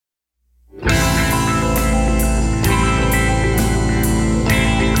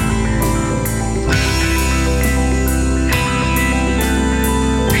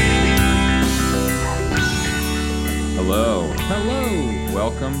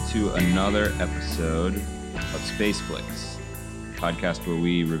to another episode of Space Flicks, a podcast where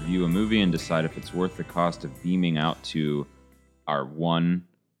we review a movie and decide if it's worth the cost of beaming out to our one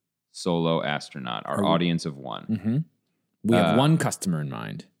solo astronaut, our audience of one. Mm-hmm. We have one customer in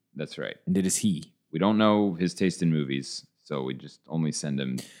mind. That's right. And it is he. We don't know his taste in movies, so we just only send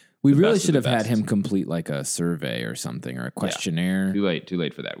him. We really should have had him complete like a survey or something, or a questionnaire. Yeah. Too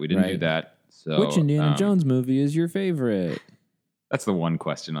late for that. We didn't do that. So, which Indiana Jones movie is your favorite? That's the one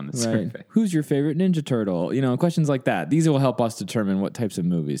question on the survey. Who's your favorite Ninja Turtle? You know, questions like that. These will help us determine what types of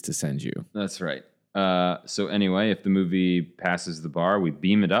movies to send you. That's right. So anyway, if the movie passes the bar, we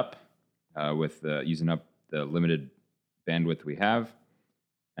beam it up with using up the limited bandwidth we have,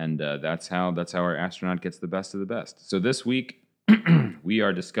 and that's how our astronaut gets the best of the best. So this week we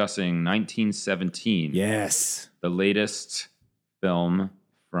are discussing 1917. Yes, the latest film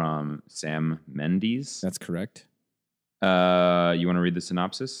from Sam Mendes. That's correct. You want to read the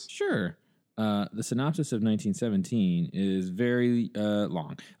synopsis? Sure. The synopsis of 1917 is very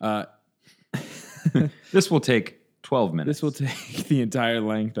long. This will take 12 minutes. This will take the entire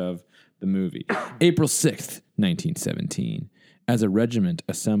length of the movie. April 6th, 1917. As a regiment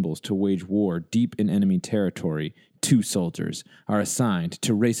assembles to wage war deep in enemy territory, two soldiers are assigned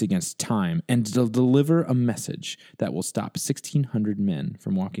to race against time and to deliver a message that will stop 1,600 men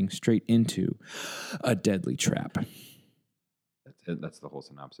from walking straight into a deadly trap. That's the whole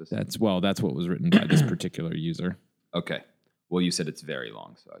synopsis. That's what was written by this particular user. Okay. Well, you said it's very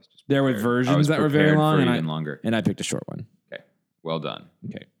long, so I was just there were versions that were very long, and longer. And I picked a short one. Okay. Well done.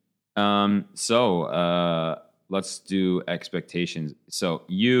 Okay. So let's do expectations. So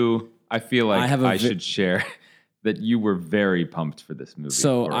I feel like I should share that you were very pumped for this movie.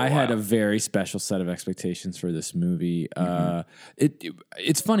 So I had a very special set of expectations for this movie.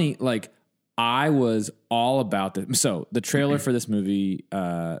 It's funny, like I was all about this. So the trailer for this movie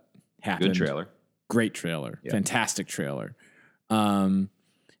happened. Good trailer. Great trailer. Yep. Fantastic trailer. And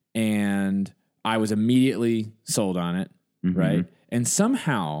I was immediately sold on it, right? And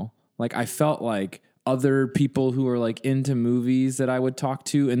somehow, like I felt like other people who are like into movies that I would talk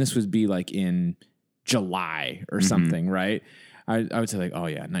to, and this would be like in July or something, right? I would say like, oh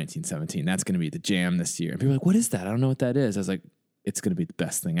yeah, 1917, that's going to be the jam this year. And people are like, what is that? I don't know what that is. I was like, it's going to be the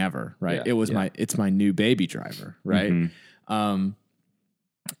best thing ever, right? Yeah, it's my new Baby Driver, right?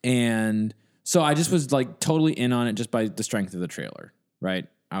 And so I just was like totally in on it just by the strength of the trailer, right?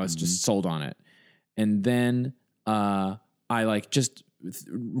 I was just sold on it. And then I like just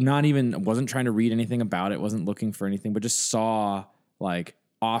wasn't trying to read anything about it, wasn't looking for anything, but just saw like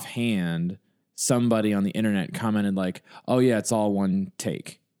offhand somebody on the internet commented like, oh yeah, it's all one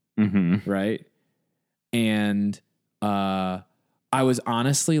take, right? And I was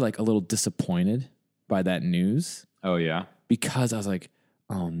honestly like a little disappointed by that news. Oh yeah? Because I was like,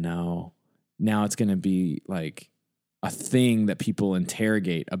 oh no, now it's going to be like a thing that people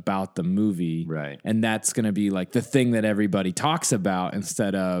interrogate about the movie. Right. And that's going to be like the thing that everybody talks about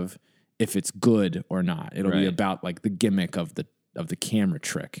instead of if it's good or not. It'll be about like the gimmick of the camera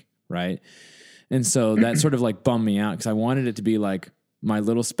trick. Right. And so that sort of like bummed me out because I wanted it to be like my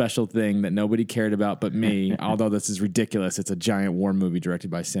little special thing that nobody cared about but me, although this is ridiculous. It's a giant war movie directed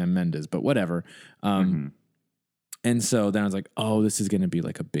by Sam Mendes, but whatever. And so then I was like, oh, this is going to be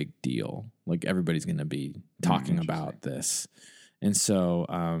like a big deal. Like everybody's going to be talking about this. And so,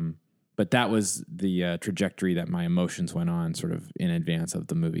 but that was the trajectory that my emotions went on sort of in advance of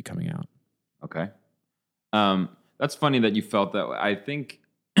the movie coming out. Okay. That's funny that you felt that way. I think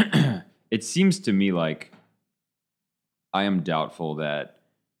it seems to me like I am doubtful that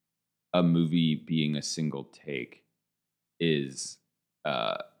a movie being a single take is,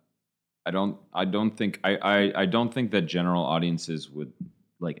 I don't think that general audiences would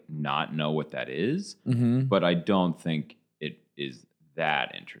like not know what that is, but I don't think it is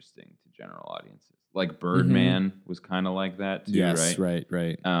that interesting to general audiences. Like Birdman was kind of like that too, yes, right?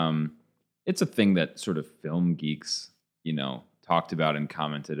 Right. It's a thing that sort of film geeks, talked about and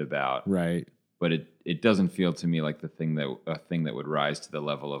commented about, right? But it doesn't feel to me like a thing that would rise to the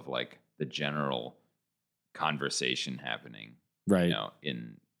level of like the general conversation happening, right?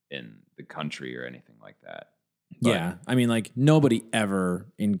 In the country or anything like that. Yeah. I mean, like nobody ever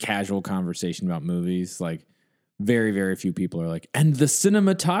in casual conversation about movies, like very, very few people are like, and the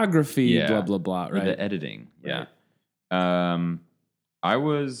cinematography, blah, blah, blah. Right. Or the editing. Right. Yeah.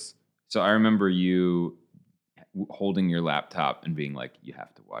 I remember you holding your laptop and being like, you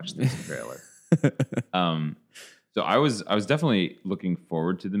have to watch this trailer. So I was definitely looking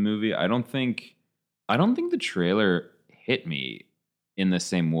forward to the movie. I don't think the trailer hit me in the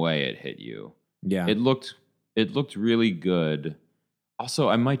same way it hit you. Yeah. It looked really good. Also,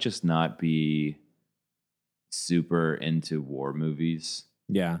 I might just not be super into war movies.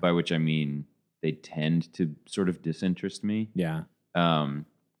 Yeah. By which I mean they tend to sort of disinterest me. Yeah.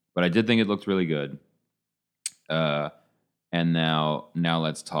 But I did think it looked really good. And now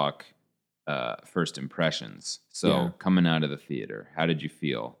let's talk first impressions. So coming out of the theater, how did you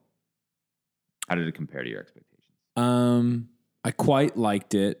feel? How did it compare to your expectations? I quite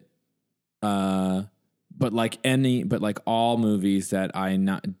liked it. But like all movies that I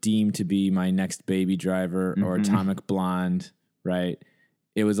not deem to be my next Baby Driver or Atomic Blonde, right?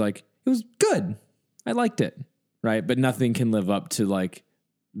 It was good. I liked it, right? But nothing can live up to like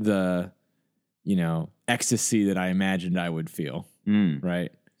the, ecstasy that I imagined I would feel,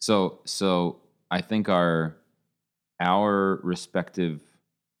 right? So I think our respective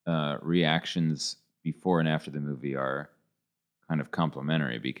reactions before and after the movie are kind of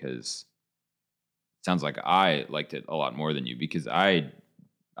complementary, because it sounds like I liked it a lot more than you, because I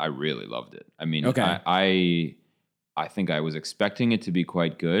really loved it. I mean, okay. I think I was expecting it to be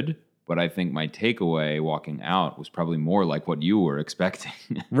quite good, but I think my takeaway walking out was probably more like what you were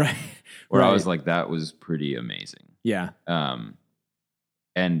expecting. Right. Where I was like, that was pretty amazing. Yeah.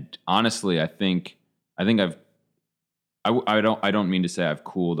 And honestly, I don't mean to say I've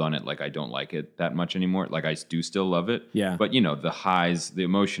cooled on it. Like I don't like it that much anymore. Like I do still love it. Yeah. But the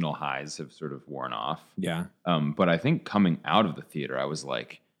emotional highs have sort of worn off. Yeah. But I think coming out of the theater, I was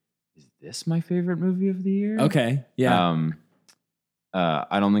like, is this my favorite movie of the year? Okay. Yeah.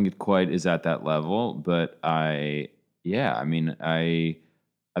 I don't think it quite is at that level, but I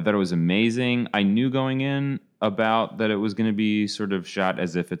thought it was amazing. I knew going in about that it was going to be sort of shot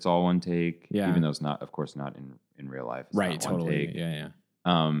as if it's all one take, even though it's not, of course, not in real life. It's right, not totally. One take. Yeah.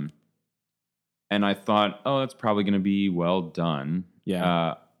 And I thought, that's probably going to be well done.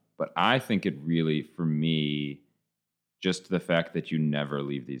 Yeah. But I think it really, for me, just the fact that you never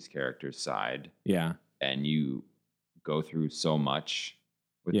leave these characters' side. Yeah. And you go through so much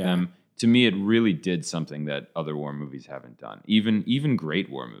with them. To me, it really did something that other war movies haven't done. Even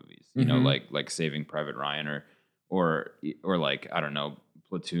great war movies, like Saving Private Ryan or like, I don't know,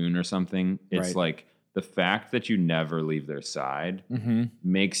 Platoon or something. It's like the fact that you never leave their side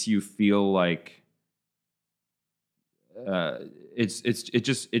makes you feel like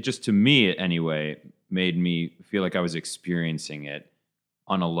it just to me anyway made me feel like I was experiencing it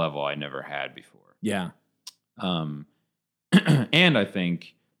on a level I never had before. Yeah. And I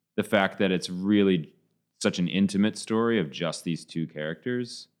think the fact that it's really such an intimate story of just these two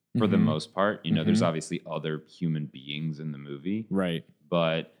characters for the most part. There's obviously other human beings in the movie. Right.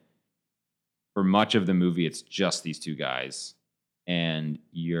 But for much of the movie, it's just these two guys. And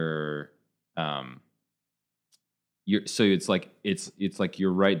so it's like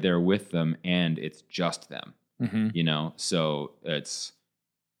you're right there with them and it's just them. So it's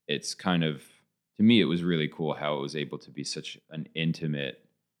kind of, to me, it was really cool how it was able to be such an intimate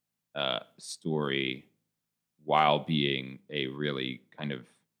story while being a really kind of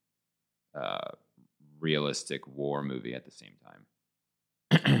realistic war movie at the same time.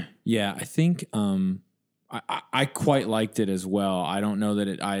 Yeah, I think I quite liked it as well. I don't know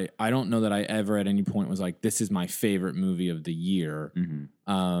that I ever at any point was like, this is my favorite movie of the year.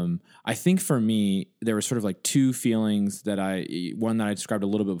 I think for me, there were sort of like two feelings one that I described a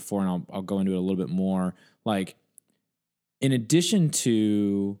little bit before, and I'll go into it a little bit more. Like, in addition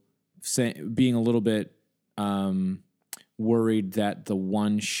to being a little bit worried that the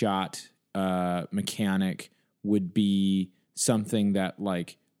one shot mechanic would be something that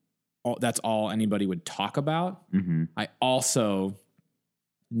like, that's all anybody would talk about. I also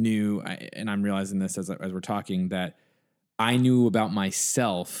knew, and I'm realizing this as we're talking, that I knew about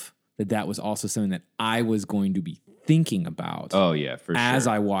myself that was also something that I was going to be thinking about. Oh yeah, for sure. As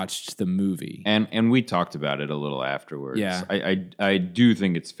I watched the movie, and we talked about it a little afterwards. Yeah, I do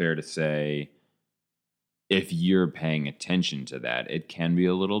think it's fair to say, if you're paying attention to that, it can be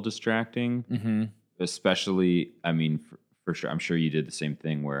a little distracting. Especially, I mean, for sure, I'm sure you did the same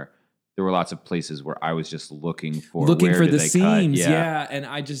thing where there were lots of places where I was just looking for the seams. Yeah, and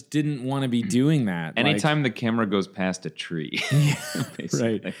I just didn't want to be doing that. Anytime the camera goes past a tree,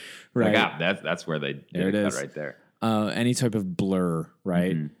 right. Like, that's where they did it cut right there. Any type of blur,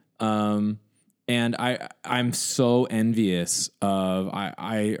 right? And I'm so envious of.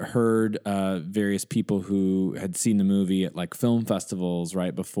 I heard various people who had seen the movie at like film festivals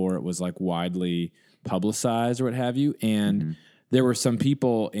right before it was like widely publicized or what have you, and there were some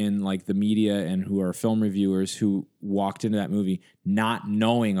people in like the media and who are film reviewers who walked into that movie not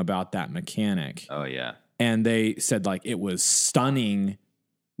knowing about that mechanic. Oh yeah. And they said like it was stunning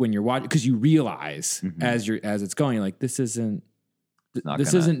when you're watching, because you realize as it's going, like, this isn't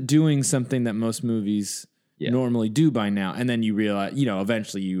this isn't doing something that most movies normally do by now. And then you realize,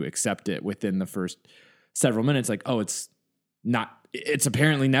 eventually you accept it within the first several minutes. Like, oh, it's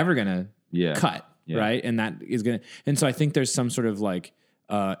apparently never going to cut. Yeah. Right. And that is going to, and so I think there's some sort of like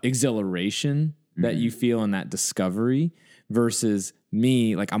exhilaration that you feel in that discovery versus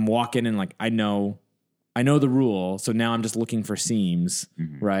me. Like I'm walking in, like, I know the rule. So now I'm just looking for seams.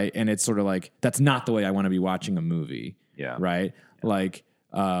 Right. And it's sort of like, that's not the way I want to be watching a movie. Yeah. Right. Yeah. Like,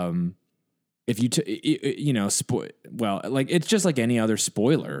 if you, like it's just like any other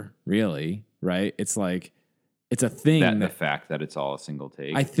spoiler really. Right. It's like, it's a thing the fact that it's all a single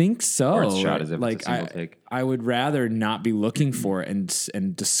take. I think so. Or it's shot as if it's a single take. I would rather not be looking for it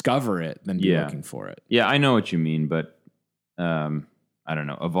and discover it than be looking for it. Yeah, I know what you mean, but I don't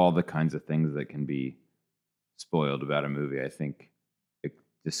know. Of all the kinds of things that can be spoiled about a movie, I think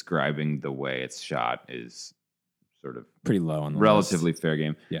describing the way it's shot is sort of pretty low on the relatively fair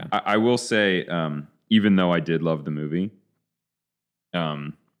game. Yeah, I will say, even though I did love the movie,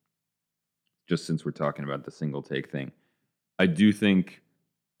 just since we're talking about the single take thing, I do think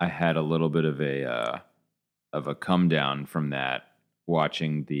I had a little bit of a come down from that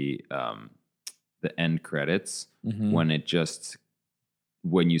watching the end credits when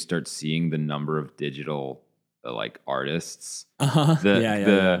you start seeing the number of digital like artists.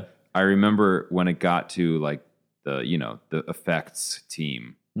 I remember when it got to like the effects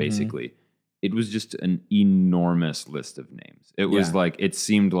team, basically, it was just an enormous list of names. It was like, it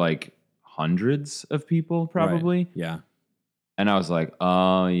seemed like hundreds of people probably. Right. Yeah. And I was like,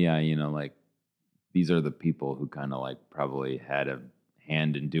 oh yeah, like these are the people who kind of like probably had a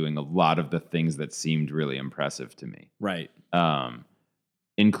hand in doing a lot of the things that seemed really impressive to me. Right.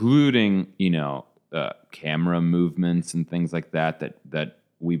 Including, camera movements and things like that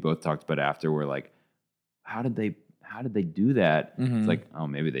we both talked about after. We're like, how did they do that? It's like, oh,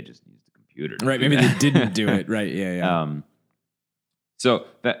 maybe they just used the computer. Right. Maybe they didn't do it. Right. Yeah. So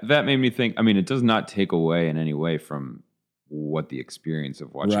that made me think, I mean, it does not take away in any way from what the experience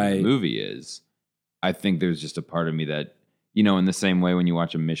of watching the movie is. I think there's just a part of me that, in the same way when you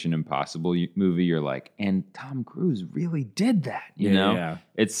watch a Mission Impossible movie, you're like, and Tom Cruise really did that, you know? Yeah.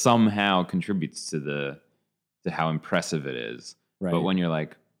 It somehow contributes to how impressive it is. Right. But when you're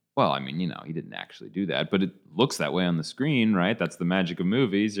like, well, I mean, he didn't actually do that, but it looks that way on the screen, right? That's the magic of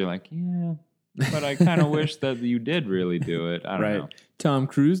movies. You're like, yeah, but I kind of wish that you did really do it. I don't know. Tom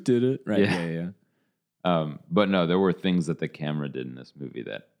Cruise did it. Right. Yeah. But no, there were things that the camera did in this movie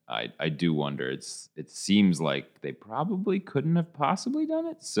that I do wonder. It seems like they probably couldn't have possibly done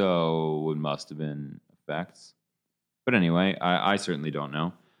it, so it must have been effects. But anyway, I certainly don't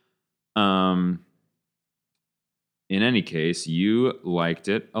know. In any case, you liked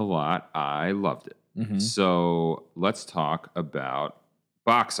it a lot. I loved it. So let's talk about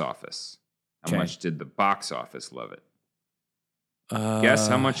box office. How much did the box office love it? Guess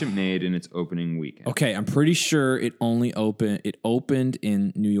how much it made in its opening weekend. Okay, I'm pretty sure it opened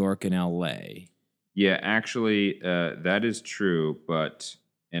in New York and LA. Yeah, actually, that is true,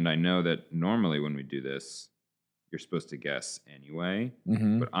 and I know that normally when we do this, you're supposed to guess anyway,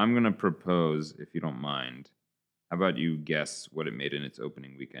 but I'm going to propose, if you don't mind, how about you guess what it made in its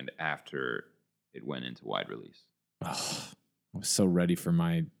opening weekend after it went into wide release? Oh, I was so ready for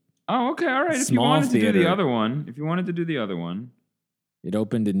my... Oh, okay, all right. If you wanted to do the other one. It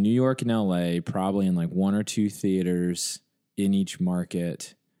opened in New York and LA, probably in like one or two theaters in each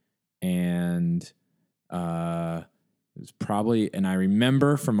market. And it was probably, and I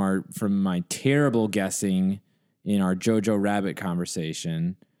remember from my terrible guessing in our Jojo Rabbit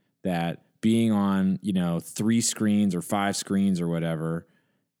conversation that being on, 3 screens or 5 screens or whatever,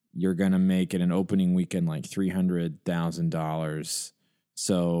 you're going to make it an opening weekend like $300,000.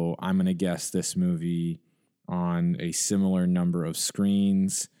 So I'm going to guess this movie on a similar number of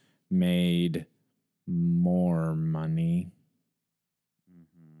screens made more money.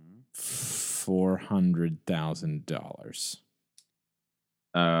 $400,000.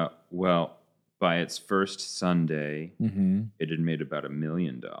 Well, by its first Sunday, it had made about $1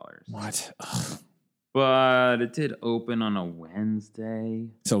 million. What? But it did open on a Wednesday.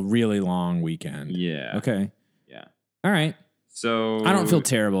 So really long weekend. Yeah. Okay. Yeah. All right. So I don't feel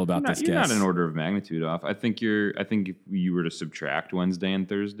terrible about this guess. You're not an order of magnitude off. I think if you were to subtract Wednesday and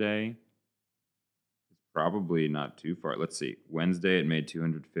Thursday, it's probably not too far. Let's see. Wednesday it made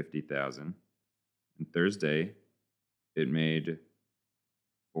 $250,000. And Thursday it made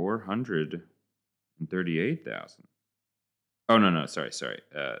 $438,000. Oh no, sorry.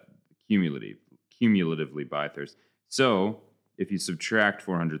 Cumulatively by Thursday. So if you subtract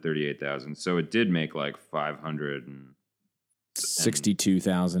 $438,000, so it did make like $500,000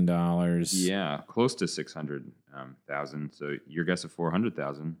 $62,000. Yeah, close to 600,000. So your guess of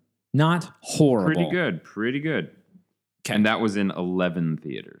 400,000. Not horrible. Pretty good. And that was in 11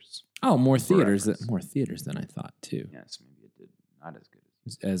 theaters. Oh, more theaters than I thought too. Yes, maybe it did not as good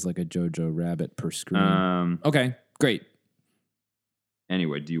as like a Jojo Rabbit per screen. Okay, great.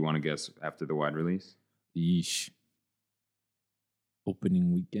 Anyway, do you want to guess after the wide release? Yeesh.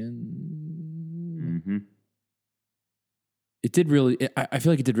 Opening weekend. Mm-hmm. It did really. I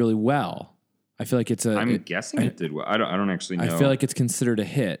feel like it did really well. I feel like it's a. I'm guessing it did well. I don't actually know. I feel like it's considered a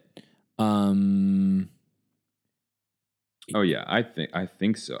hit. Oh yeah, I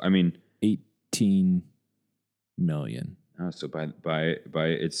think so. I mean, 18 million. Oh, so by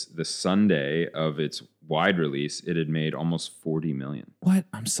it's the Sunday of its wide release, it had made almost 40 million. What?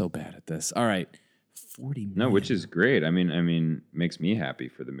 I'm so bad at this. All right. 40 million. No, which is great. I mean, makes me happy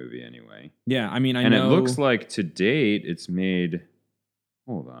for the movie anyway. Yeah, I mean, and it looks like to date it's made.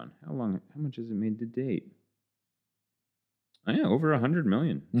 Hold on, how much has it made to date? Oh, yeah, over 100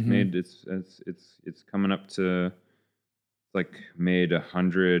 million. It's made. It's coming up to. Like made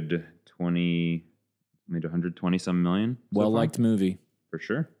 120 some million. Well-liked movie. For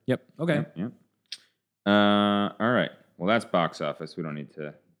sure. Yep. Okay. Yep. All right. Well, that's box office. We don't need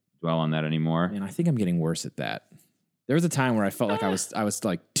to dwell on that anymore. Man, I think I'm getting worse at that. There was a time where I felt like I was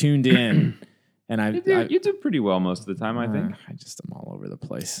like tuned in, and you do pretty well most of the time. I think. I just am all over the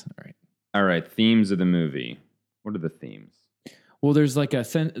place. All right. Themes of the movie. What are the themes? Well, there's like I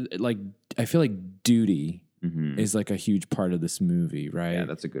feel like duty. Is like a huge part of this movie, right? Yeah,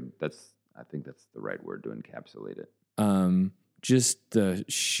 I think that's the right word to encapsulate it. Just the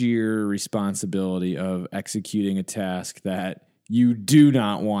sheer responsibility of executing a task that you do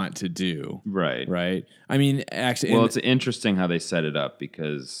not want to do. Right. I mean, actually, well, it's interesting how they set it up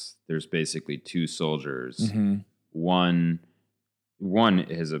because there's basically two soldiers. One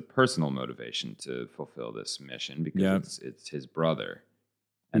has a personal motivation to fulfill this mission because it's his brother.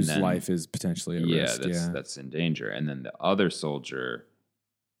 Whose life is potentially at risk. That's in danger. And then the other soldier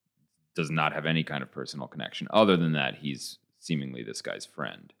does not have any kind of personal connection. Other than that, he's seemingly this guy's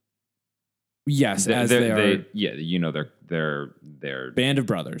friend. Yes, they're band of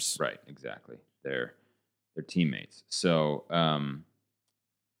brothers. Right, exactly. They're teammates. So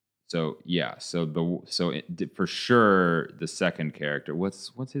for sure the second character.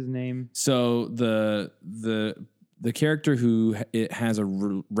 What's his name? So the character who it has a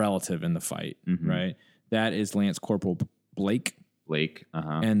relative in the fight, right? That is Lance Corporal Blake.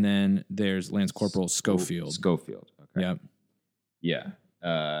 And then there's Lance Corporal Schofield. Schofield. Okay. Yep. Yeah.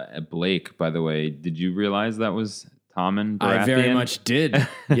 Blake, by the way, did you realize that was Tommen Baratheon? I very much did.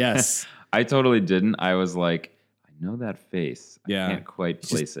 Yes. I totally didn't. I was like, I know that face. I can't quite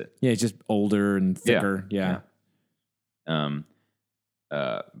place it. Yeah, it's just older and thicker. Yeah.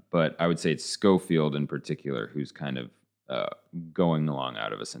 But I would say it's Schofield in particular who's kind of going along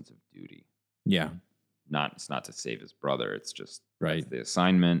out of a sense of duty. Yeah. It's not to save his brother. It's just right. The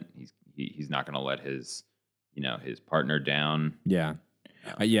assignment. He's not going to let his partner down. Yeah.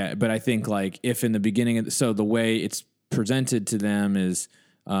 But I think like if in the beginning, so the way it's presented to them is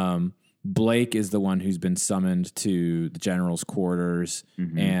Blake is the one who's been summoned to the general's quarters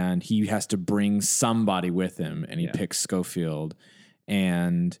and he has to bring somebody with him and he picks Schofield.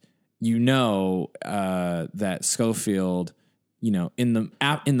 And that Schofield, in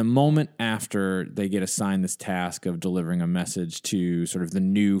the moment after they get assigned this task of delivering a message to sort of the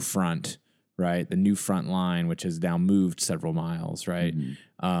new front, right? The new front line, which has now moved several miles, right?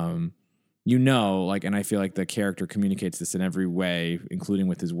 And I feel like the character communicates this in every way, including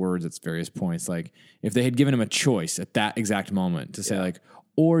with his words at various points. Like if they had given him a choice at that exact moment to say like,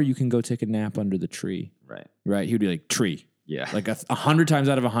 or you can go take a nap under the tree. Right. He would be like, tree. Yeah. Like 100 times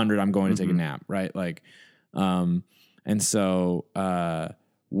out of 100, I'm going to take a nap. Right. Like, and so,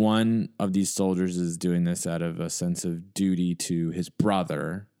 one of these soldiers is doing this out of a sense of duty to his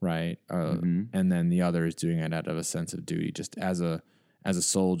brother. Right. And then the other is doing it out of a sense of duty, just as a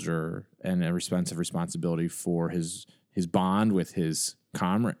soldier and a sense of responsibility for his bond with his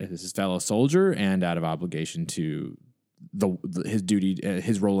comrade, his fellow soldier, and out of obligation to his duty,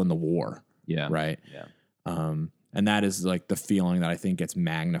 his role in the war. Yeah. Right. Yeah. And that is like the feeling that I think gets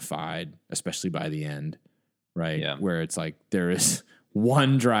magnified, especially by the end, right? Yeah. Where it's like there is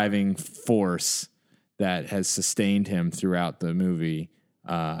one driving force that has sustained him throughout the movie,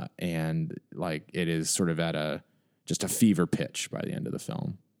 and like it is sort of at just a fever pitch by the end of the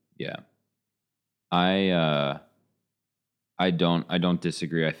film. Yeah, I don't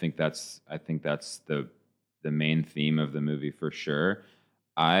disagree. I think that's the main theme of the movie for sure.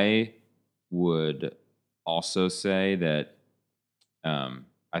 I would also say that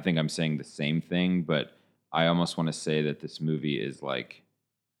I think I'm saying the same thing, but I almost want to say that this movie is like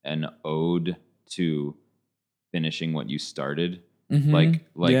an ode to finishing what you started. Like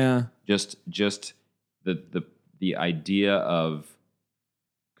just the idea of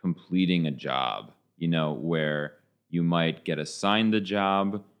completing a job, where you might get assigned the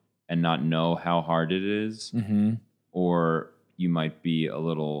job and not know how hard it is, or you might be a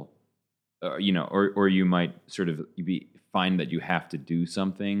little, or you might sort of find that you have to do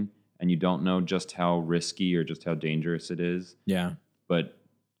something and you don't know just how risky or just how dangerous it is. Yeah. But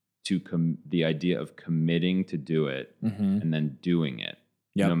the idea of committing to do it and then doing it,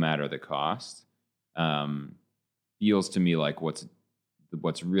 no matter the cost, feels to me like what's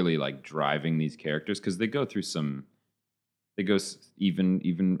really like driving these characters, because they go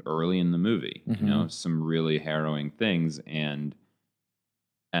even early in the movie, some really harrowing things, and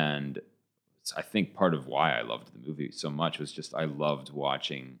I think part of why I loved the movie so much was just I loved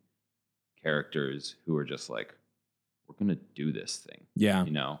watching characters who are just like, we're gonna do this thing. Yeah.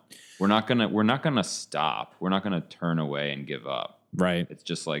 We're not gonna stop. We're not gonna turn away and give up. Right. It's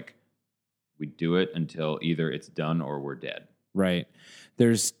just like we do it until either it's done or we're dead. Right.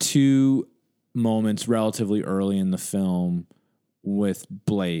 There's two moments relatively early in the film with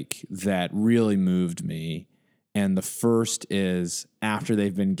Blake that really moved me. And the first is after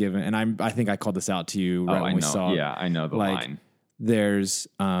they've been given, and I think I called this out to you when we saw. Yeah, I know the line. There's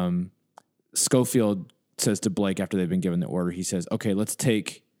Schofield says to Blake after they've been given the order, he says, "Okay, let's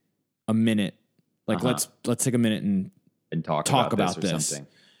take a minute. Let's take a minute and talk about this." Something.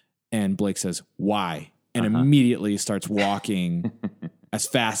 And Blake says, "Why?" And immediately starts walking as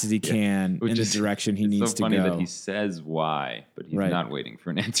fast as he can in the direction he needs to go. It's so funny that he says why, but he's not waiting for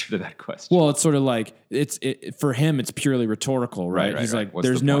an answer to that question. Well, it's sort of like for him, it's purely rhetorical, right? He's like,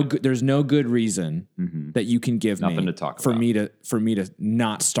 there's no good reason that you can give Nothing me to talk for about. for me to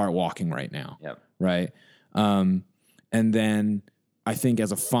not start walking right now. Yep. Right. And then I think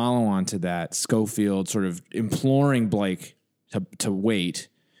as a follow on to that, Schofield sort of imploring Blake to wait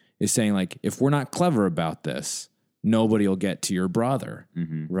is saying, like, if we're not clever about this, nobody will get to your brother,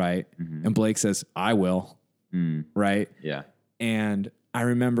 right? And Blake says, I will, right? Yeah. And I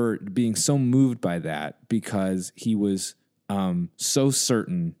remember being so moved by that because he was so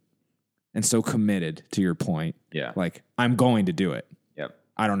certain and so committed, to your point. Yeah. Like, I'm going to do it. Yep.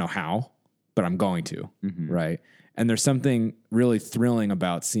 I don't know how, but I'm going to, right? And there's something really thrilling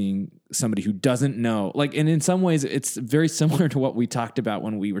about seeing somebody who doesn't know. Like, and in some ways, it's very similar to what we talked about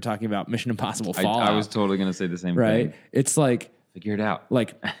when we were talking about Mission Impossible Fallout. I was totally going to say the same thing. It's like, figure it out.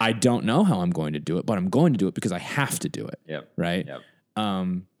 Like, I don't know how I'm going to do it, but I'm going to do it because I have to do it. Yep. Right. Yep.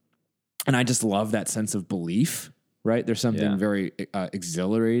 And I just love that sense of belief. Right. There's something very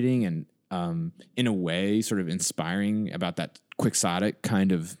exhilarating and in a way sort of inspiring about that quixotic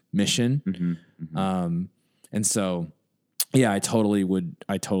kind of mission. And so, yeah, I totally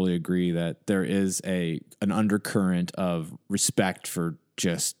agree that there is an undercurrent of respect for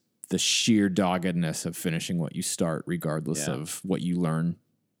just the sheer doggedness of finishing what you start, regardless of what you learn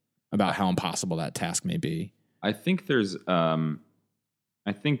about how impossible that task may be. I think there's,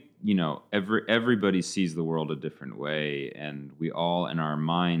 everybody sees the world a different way, and we all in our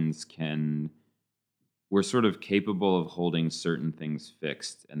minds we're sort of capable of holding certain things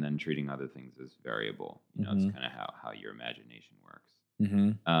fixed and then treating other things as variable. It's kind of how your imagination works.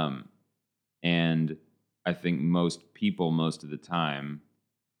 And I think most people, most of the time,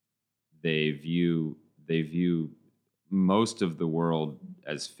 they view most of the world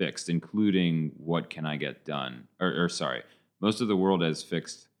as fixed, including what can I get done? Most of the world as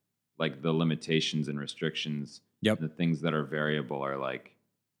fixed, like the limitations and restrictions. Yep. The things that are variable are like,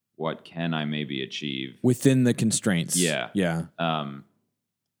 what can I maybe achieve within the constraints? Yeah. Yeah.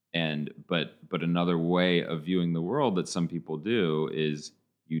 But another way of viewing the world that some people do is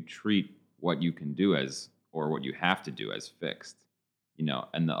you treat what you can do as, or what you have to do as fixed,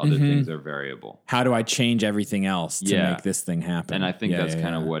 and the other things are variable. How do I change everything else to make this thing happen? And I think that's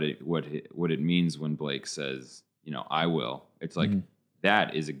kind of what it means when Blake says, I will. It's like,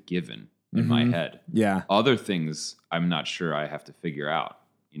 that is a given in my head. Yeah. Other things I'm not sure I have to figure out.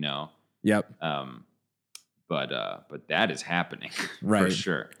 Yep. But that is happening right. for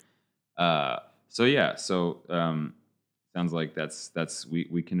sure. Sounds like that's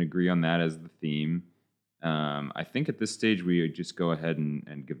we can agree on that as the theme. I think at this stage we just go ahead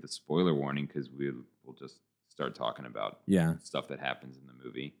and give the spoiler warning, because we'll just start talking about stuff that happens in the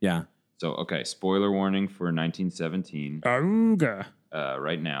movie. Yeah. So okay, spoiler warning for 1917. Auga.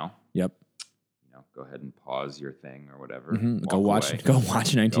 Right now. Yep. Go ahead and pause your thing or whatever. Go watch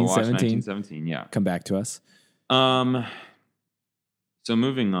 1917. Go watch 1917. Yeah. Come back to us. So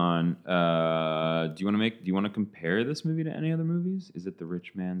moving on, do you want to compare this movie to any other movies? Is it the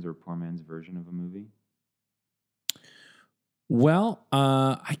rich man's or poor man's version of a movie? Well,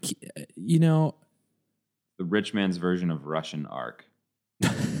 the rich man's version of Russian Ark.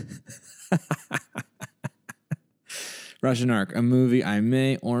 Russian Ark, a movie I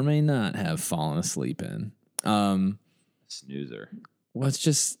may or may not have fallen asleep in. Snoozer. Well,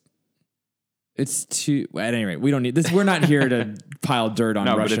 it's too. At any rate, we don't need this. We're not here to pile dirt on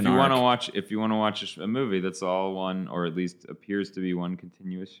Russian Ark. If you want to watch a movie that's all one, or at least appears to be one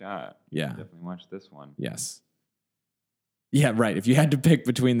continuous shot, definitely watch this one. Yes. Yeah, right. If you had to pick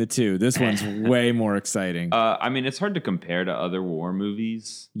between the two, this one's way more exciting. I mean, it's hard to compare to other war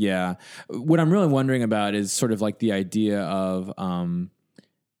movies. Yeah. What I'm really wondering about is sort of like the idea of,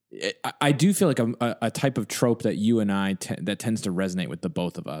 I do feel like a type of trope that you and I, that tends to resonate with the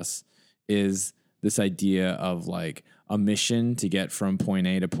both of us is this idea of like a mission to get from point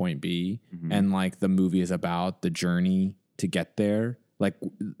A to point B. Mm-hmm. And like the movie is about the journey to get there. Like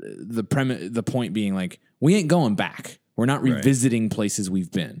the point being like, we ain't going back. We're not revisiting places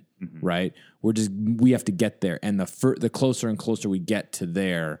we've been, right? We have to get there. And the closer and closer we get to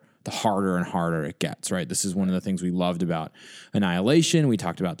there, the harder and harder it gets, right? This is one of the things we loved about Annihilation. We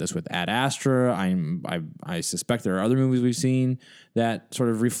talked about this with Ad Astra. I suspect there are other movies we've seen that sort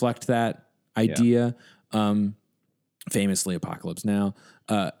of reflect that idea. Famously, Apocalypse Now.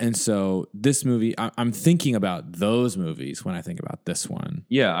 And so this movie, I'm thinking about those movies when I think about this one.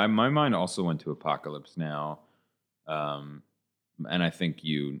 Yeah, my mind also went to Apocalypse Now. And I think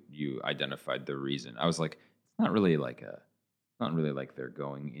you identified the reason. I was like, it's not really like they're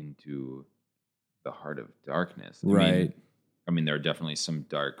going into the heart of darkness. Right. I mean, there are definitely some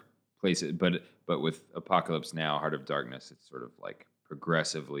dark places, but with Apocalypse Now, Heart of Darkness, it's sort of like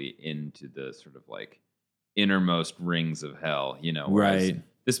progressively into the sort of like innermost rings of hell, whereas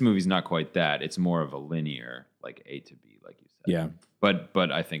this movie's not quite that. It's more of a linear, like A to B, like you said. Yeah.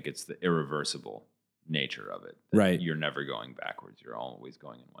 But I think it's the irreversible nature of it. Right. You're never going backwards. You're always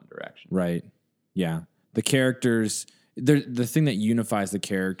going in one direction. Right. Yeah. The characters, the thing that unifies the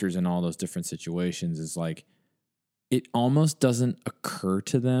characters in all those different situations is like, it almost doesn't occur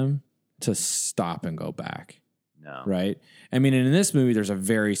to them to stop and go back. No. Right. I mean, in this movie, there's a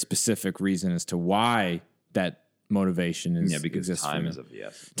very specific reason as to why that motivation is. Yeah, because time is of the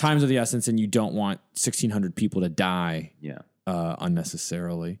essence. Time's of the essence, and you don't want 1,600 people to die. Yeah.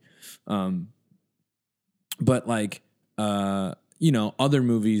 Unnecessarily. But like, other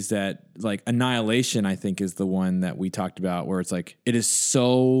movies that like Annihilation, I think is the one that we talked about where it's like, it is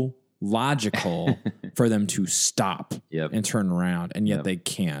so logical for them to stop and turn around, and yet they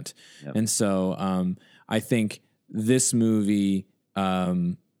can't. Yep. And so I think this movie,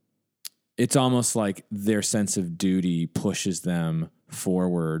 it's almost like their sense of duty pushes them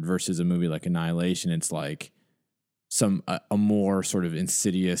forward versus a movie like Annihilation. It's like a more sort of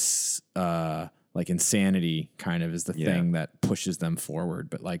insidious, like insanity kind of is the thing that pushes them forward.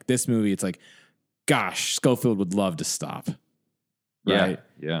 But like this movie, it's like, gosh, Schofield would love to stop. Right?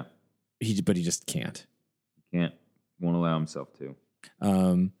 Yeah. But he just can't. He can't. Won't allow himself to.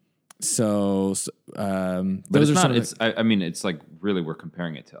 But it's not. It's like really we're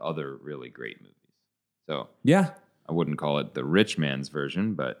comparing it to other really great movies. So yeah, I wouldn't call it the rich man's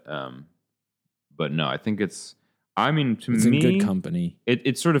version, but no, I think it's. I mean, to it's me, in good company.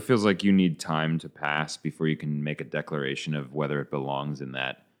 It sort of feels like you need time to pass before you can make a declaration of whether it belongs in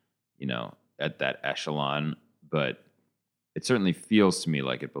that, at that echelon. But it certainly feels to me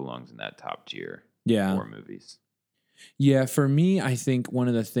like it belongs in that top tier. War movies. Yeah, for me, I think one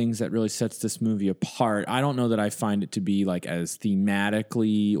of the things that really sets this movie apart, I don't know that I find it to be like as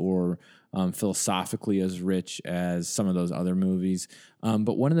thematically or philosophically as rich as some of those other movies.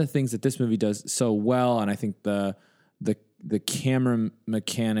 But one of the things that this movie does so well, and I think the camera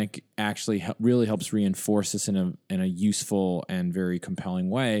mechanic actually really helps reinforce this in a useful and very compelling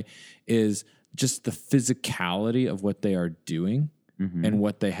way, is just the physicality of what they are doing and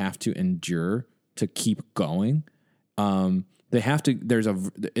what they have to endure to keep going. They have to.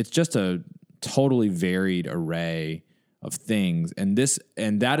 It's just a totally varied array of things, and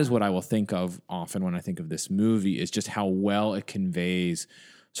that is what I will think of often when I think of this movie, is just how well it conveys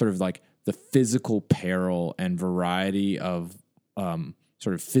sort of like the physical peril and variety of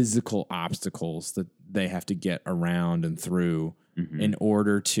sort of physical obstacles that they have to get around and through in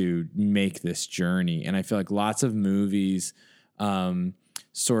order to make this journey. And I feel like lots of movies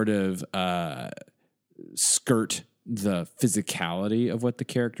sort of skirt the physicality of what the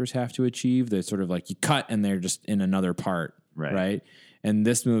characters have to achieve. They're sort of like you cut and they're just in another part. Right. And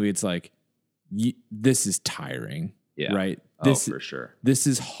this movie, it's like, this is tiring. Yeah. Right. For sure. This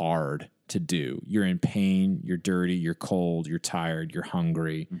is hard to do. You're in pain, you're dirty, you're cold, you're tired, you're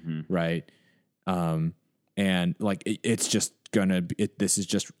hungry. Right. And like, it's just this is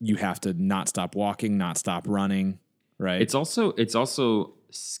just, you have to not stop walking, not stop running. Right. It's also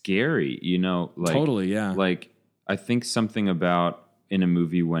scary, like totally. Yeah. Like I think something about in a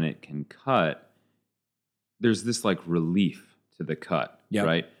movie when it can cut, there's this like relief to the cut,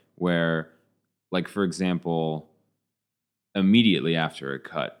 right? Where like, for example, immediately after a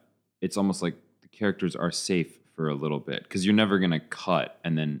cut, it's almost like the characters are safe for a little bit because you're never going to cut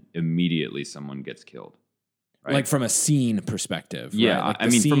and then immediately someone gets killed. Right? Like from a scene perspective. Yeah. Right? Like I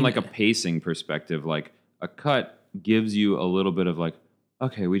mean, from like a pacing perspective, like a cut gives you a little bit of like,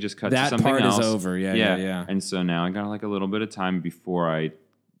 okay, we just cut to something else. That part is over. Yeah. And so now I got like a little bit of time before I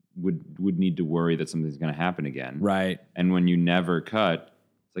would need to worry that something's going to happen again. Right. And when you never cut,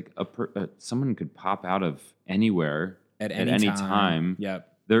 it's like someone could pop out of anywhere at any time. Yep.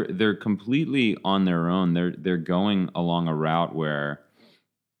 They're completely on their own. They're going along a route where,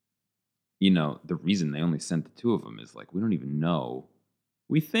 the reason they only sent the two of them is like, we don't even know.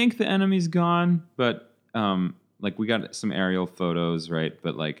 We think the enemy's gone, but like we got some aerial photos, right?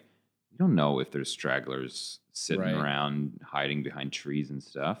 But like, we don't know if there's stragglers sitting around hiding behind trees and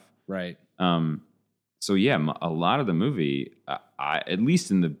stuff. Right. So yeah, a lot of the movie, at least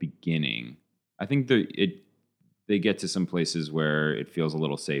in the beginning, I think they get to some places where it feels a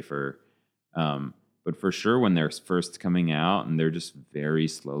little safer. But for sure, when they're first coming out and they're just very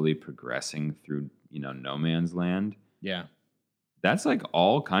slowly progressing through, no man's land. Yeah. That's like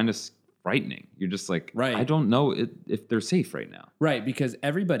all kind of frightening. You're just like, I don't know if they're safe right now. Right. Because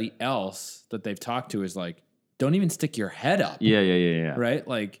everybody else that they've talked to is like, don't even stick your head up. Yeah. Right.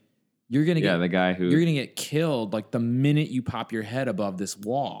 Like you're going to get, the guy you're going to get killed like the minute you pop your head above this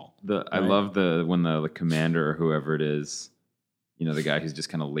wall. I love when the commander or whoever it is, the guy who's just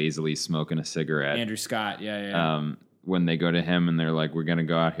kind of lazily smoking a cigarette. Andrew Scott. Yeah. When they go to him and they're like, we're going to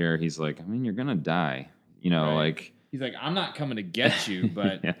go out here. He's like, I mean, you're going to die, like. He's like, I'm not coming to get you,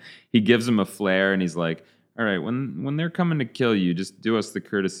 but. Yeah. He gives him a flare and he's like, all right, when they're coming to kill you, just do us the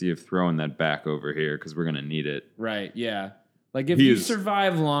courtesy of throwing that back over here because we're going to need it. Right, yeah. Like if you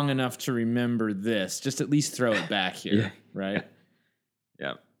survive long enough to remember this, just at least throw it back here, right?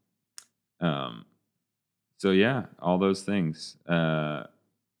 Yeah. So yeah, all those things.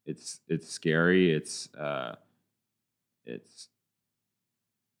 It's scary. It's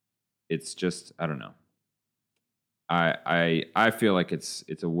just, I don't know. I feel like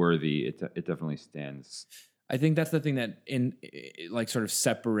it's a worthy. It definitely stands. I think that's the thing that like sort of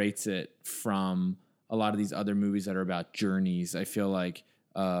separates it from a lot of these other movies that are about journeys. I feel like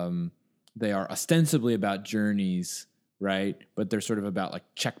they are ostensibly about journeys, right? But they're sort of about like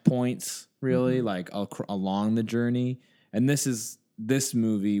checkpoints, really, like along the journey. And this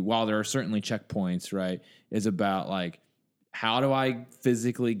movie, while there are certainly checkpoints, right, is about like, how do I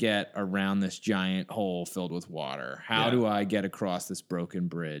physically get around this giant hole filled with water? How do I get across this broken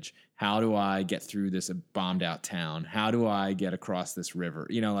bridge? How do I get through this bombed out town? How do I get across this river?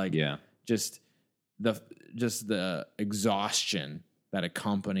 Just the exhaustion that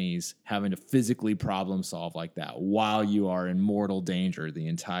accompanies having to physically problem solve like that while you are in mortal danger the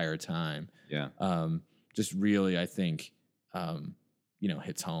entire time. Yeah. Just really, I think,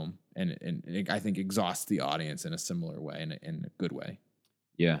 hits home. And I think exhausts the audience in a similar way, in a good way.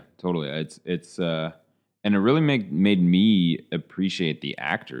 Yeah, totally. It's and it really made me appreciate the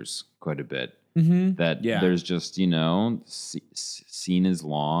actors quite a bit. Mm-hmm. There's just scene is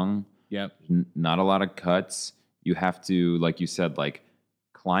long. Yep. Not a lot of cuts. You have to, like you said, like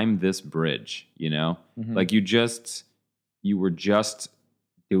climb this bridge. Mm-hmm. Like you were just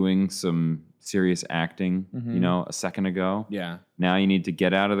doing some serious acting, a second ago. Yeah. Now you need to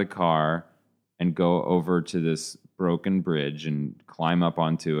get out of the car and go over to this broken bridge and climb up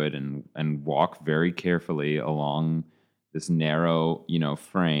onto it and walk very carefully along this narrow,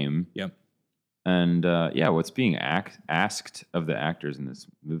 frame. Yep. And what's being asked of the actors in this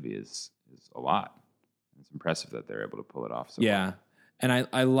movie is a lot. It's impressive that they're able to pull it off so well. And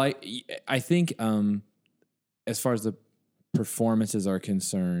I think as far as the performances are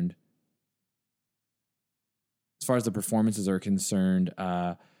concerned,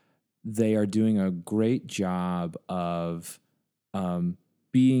 they are doing a great job of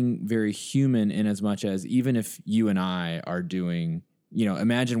being very human, in as much as even if you and I are doing,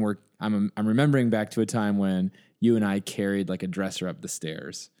 imagine I'm remembering back to a time when you and I carried like a dresser up the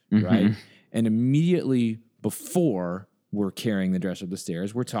stairs, right? And immediately before we're carrying the dresser up the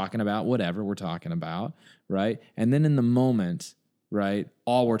stairs, we're talking about whatever we're talking about, right? And then in the moment, right?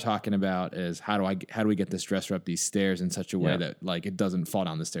 All we're talking about is how do we get this dresser up these stairs in such a way that like it doesn't fall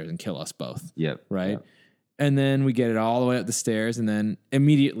down the stairs and kill us both. Yep. Right. Yep. And then we get it all the way up the stairs, and then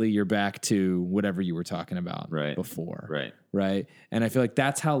immediately you're back to whatever you were talking about before. Right. Right. And I feel like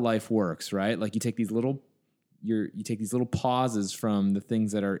that's how life works, right? Like you take these little pauses from the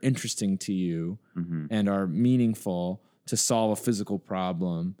things that are interesting to you and are meaningful to solve a physical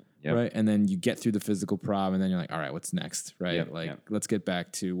problem. Yep. Right. And then you get through the physical problem, and then you're like, all right, what's next? Right. Let's get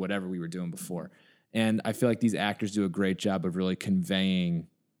back to whatever we were doing before. And I feel like these actors do a great job of really conveying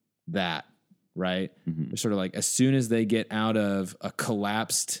that. Right. They're sort of like, as soon as they get out of a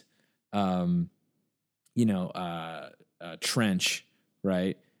collapsed, trench,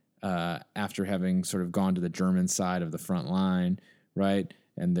 right. After having sort of gone to the German side of the front line. Right.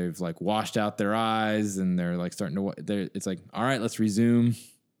 And they've like washed out their eyes, and they're like starting to, it's like, all right, let's resume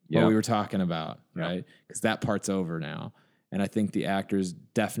what we were talking about. Right. Because that part's over now. And I think the actors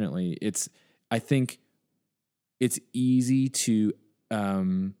definitely, I think it's easy to,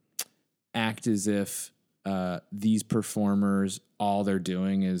 act as if these performers, all they're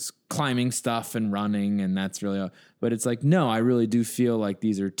doing is climbing stuff and running, and that's really all. But it's like, no, I really do feel like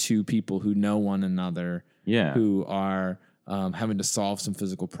these are two people who know one another, who are having to solve some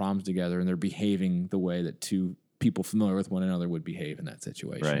physical problems together, and they're behaving the way that two people familiar with one another would behave in that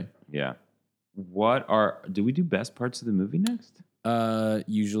situation. Right. Yeah. Do we do best parts of the movie next?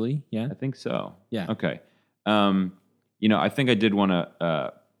 Usually, yeah. I think so. Yeah. Okay. I think I did want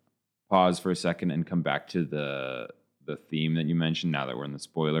to pause for a second and come back to the theme that you mentioned now that we're in the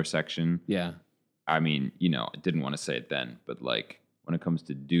spoiler section. Yeah. I mean, I didn't want to say it then, but like when it comes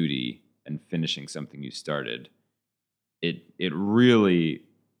to duty and finishing something you started, it really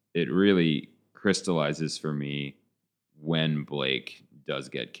crystallizes for me when Blake does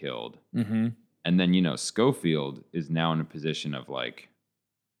get killed. Mm-hmm. And then, Schofield is now in a position of like,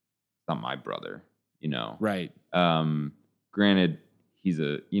 it's not my brother, Right. Granted, he's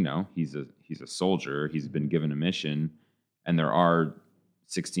a soldier. He's been given a mission, and there are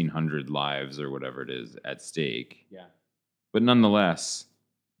 1,600 lives or whatever it is at stake. Yeah. But nonetheless,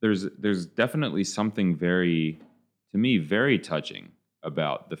 there's definitely something very touching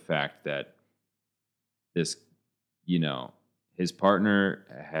about the fact that this, his partner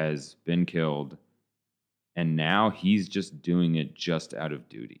has been killed, and now he's just doing it just out of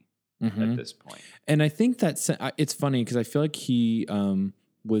duty. At this point. And I think that it's funny because I feel like he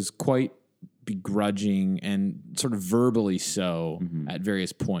was quite begrudging and sort of verbally so at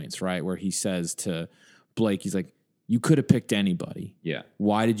various points, right? Where he says to Blake, he's like, you could have picked anybody. Yeah.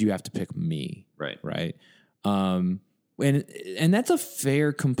 Why did you have to pick me? Right. Right. And that's a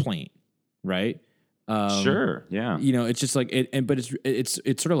fair complaint, right? Sure. Yeah. It's just like but it's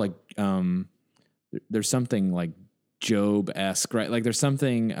sort of like there's something like Job-esque, right? Like there's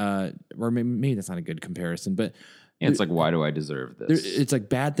something, or maybe that's not a good comparison, but it's like, why do I deserve this? It's like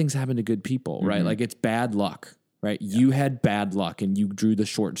bad things happen to good people, right? Like it's bad luck, right? Yeah. You had bad luck and you drew the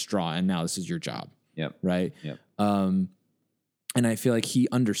short straw, and now this is your job. Yep. Right. Yep. And I feel like he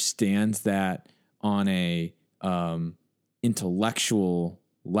understands that on a intellectual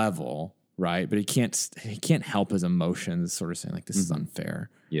level, right? But he can't help his emotions, sort of saying like, this is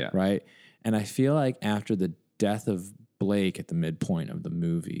unfair. Yeah. Right. And I feel like after the death of Blake at the midpoint of the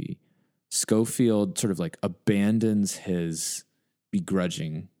movie, Schofield sort of like abandons his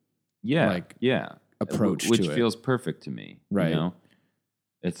begrudging approach which to it. Feels perfect to me. Right.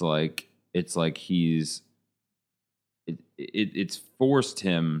 It's like it's forced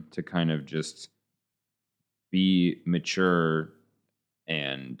him to kind of just be mature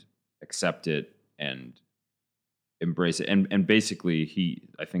and accept it and embrace it. And basically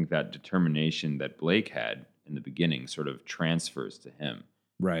I think that determination that Blake had in the beginning sort of transfers to him.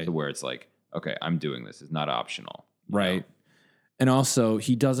 Right. To where it's like, okay, I'm doing this. It's not optional. Right. And also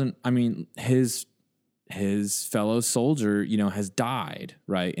he doesn't, his fellow soldier, has died,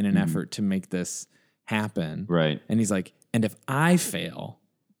 right, in an effort to make this happen. Right. And he's like, and if I fail,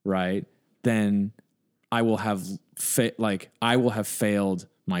 right, then I will have failed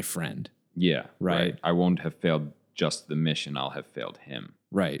my friend. Yeah. Right. I won't have failed just the mission. I'll have failed him.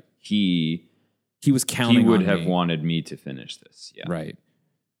 Right. He was counting on me. He would have wanted me to finish this. Yeah. Right.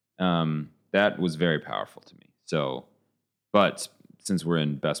 That was very powerful to me. So, but since we're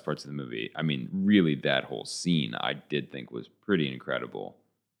in best parts of the movie, really that whole scene I did think was pretty incredible,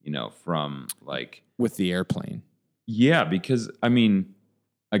 from like with the airplane. Yeah. Because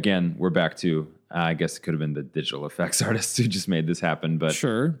again, we're back to, I guess it could have been the digital effects artists who just made this happen, but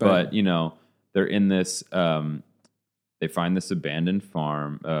sure. But they're in this, they find this abandoned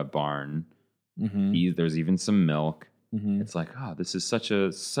barn. There's even some milk. it's like, oh, this is such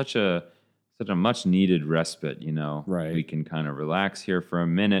a much needed respite. Right. We can kind of relax here for a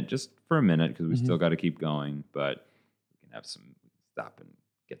minute, just for a minute, because we still got to keep going. But we can have stop and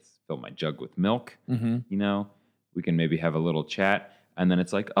fill my jug with milk. We can maybe have a little chat, and then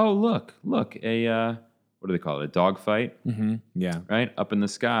it's like, oh, look, a what do they call it? A dog fight. Yeah. Right up in the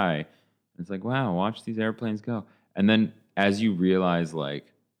sky. It's like, wow, watch these airplanes go. And then as you realize, like,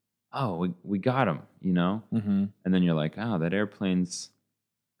 oh, we got them, and then you're like, oh, that airplane's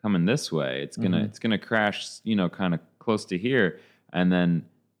coming this way. It's gonna crash, kind of close to here. And then,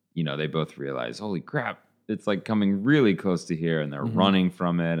 they both realize, holy crap, it's like coming really close to here, and they're running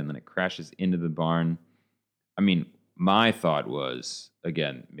from it, and then it crashes into the barn. I mean, my thought was,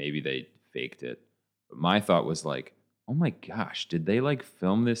 again, maybe they faked it, but my thought was like, oh my gosh, did they like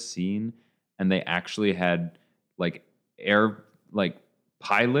film this scene and they actually had like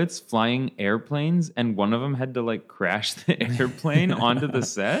pilots flying airplanes, and one of them had to like crash the airplane onto the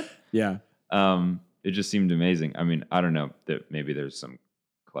set? Yeah. It just seemed amazing. I mean, I don't know that maybe there's some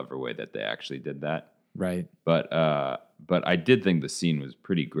clever way that they actually did that. Right. But I did think the scene was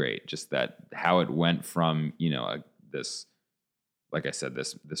pretty great. Just that how it went from, this, like I said,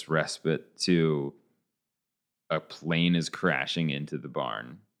 this respite to a plane is crashing into the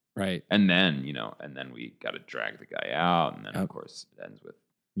barn. Right. And then, we got to drag the guy out. And then, of course, it ends with.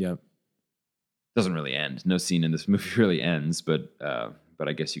 Yep. Doesn't really end. No scene in this movie really ends, but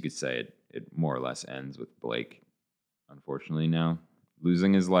I guess you could say it more or less ends with Blake, unfortunately, now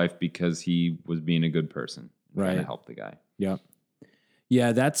losing his life because he was being a good person, trying to help the guy. Yep.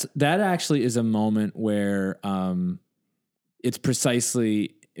 Yeah, that actually is a moment where it's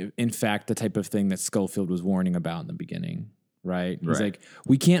precisely, in fact, the type of thing that Schofield was warning about in the beginning, right? He's like,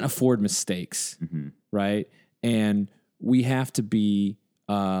 we can't afford mistakes, right? And we have to be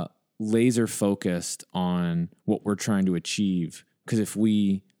laser focused on what we're trying to achieve, because if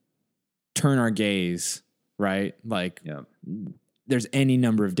we turn our gaze, right, like there's any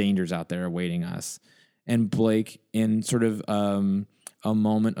number of dangers out there awaiting us. And Blake, in sort of a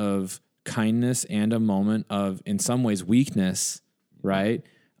moment of kindness and a moment of, in some ways, weakness, right,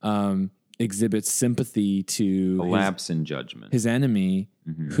 exhibits sympathy to a lapse in judgment, his enemy,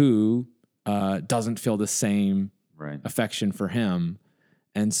 who doesn't feel the same affection for him.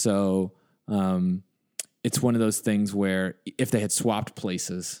 And so it's one of those things where if they had swapped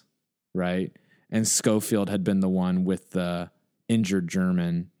places, right, and Schofield had been the one with the injured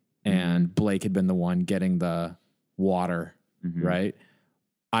German and Blake had been the one getting the water, right,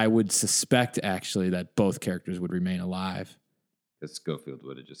 I would suspect actually that both characters would remain alive. Because Schofield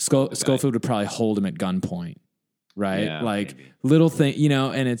would have just Schofield would probably hold him at gunpoint, right? Yeah, like maybe. Little thing,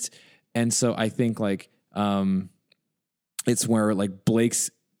 and so I think like it's where like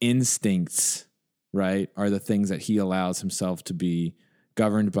Blake's instincts, right, are the things that he allows himself to be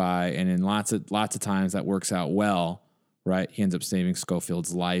governed by, and in lots of times that works out well, right? He ends up saving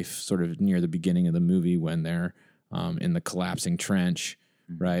Schofield's life sort of near the beginning of the movie when they're in the collapsing trench,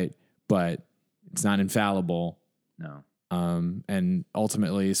 right? But it's not infallible. No. And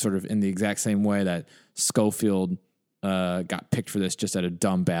ultimately, sort of in the exact same way that Schofield got picked for this just out of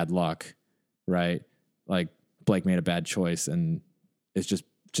dumb bad luck, right? Like Blake made a bad choice, and it's just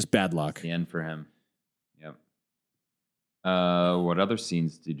bad luck. It's the end for him. Yep. What other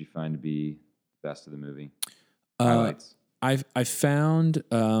scenes did you find to be the best of the movie? Highlights. I found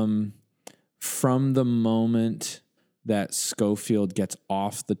from the moment that Schofield gets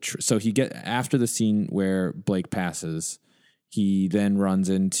off the so after the scene where Blake passes, he then runs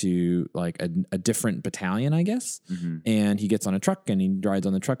into like a different battalion, I guess, and he gets on a truck and he rides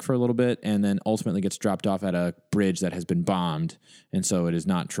on the truck for a little bit, and then ultimately gets dropped off at a bridge that has been bombed, and so it is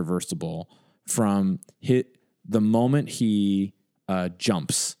not traversable. From the moment he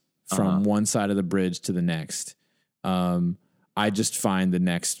jumps from one side of the bridge to the next, I just find the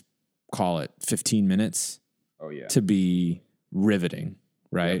next, call it 15 minutes. Oh, yeah. To be riveting,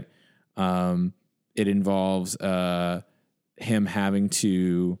 right? Yep. It involves him having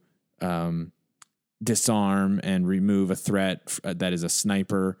to disarm and remove a threat that is a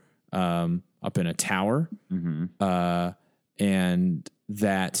sniper up in a tower. And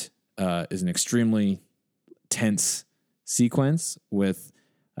that is an extremely tense sequence with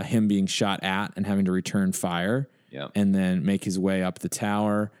him being shot at and having to return fire, and then make his way up the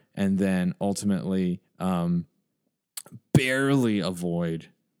tower, and then ultimately barely avoid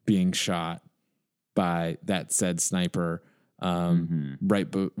being shot by that said sniper,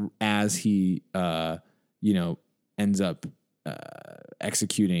 as he ends up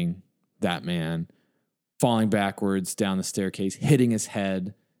executing that man, falling backwards down the staircase, hitting his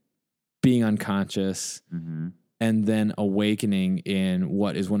head, being unconscious, and then awakening in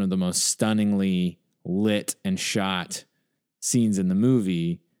what is one of the most stunningly lit and shot scenes in the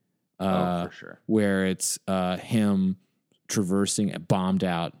movie. For sure. Where it's him traversing a bombed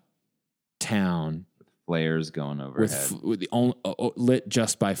out town with flares going overhead, with the only lit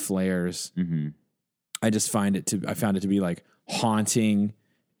just by flares. Mm-hmm. I found it to be like haunting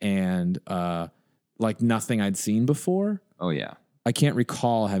and like nothing I'd seen before. Oh yeah. I can't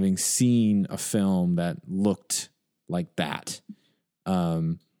recall having seen a film that looked like that.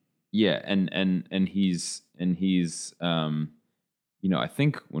 Yeah, and he's I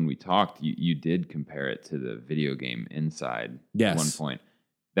think when we talked, you did compare it to the video game Inside at one point.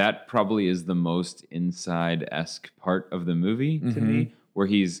 That probably is the most Inside-esque part of the movie to me, where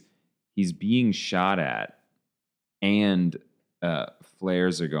he's being shot at and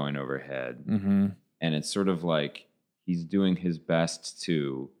flares are going overhead. And it's sort of like he's doing his best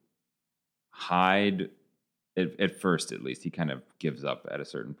to hide. At first, at least, he kind of gives up at a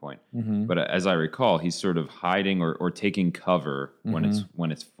certain point. But as I recall, he's sort of hiding or taking cover when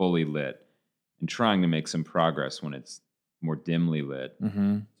it's fully lit, and trying to make some progress when it's more dimly lit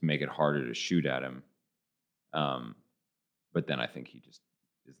to make it harder to shoot at him. But then I think he just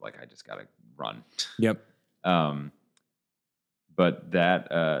is like, I just gotta run. Yep. But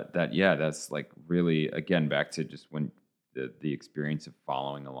that's like really, again, back to just when the experience of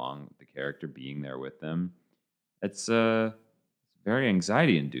following along the character, being there with them. It's very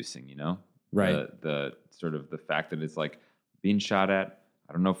anxiety inducing, Right. The sort of the fact that it's like being shot at.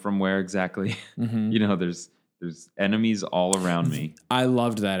 I don't know from where exactly. There's enemies all around me. I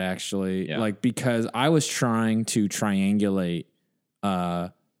loved that actually, like because I was trying to triangulate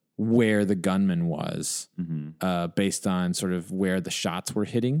where the gunman was based on sort of where the shots were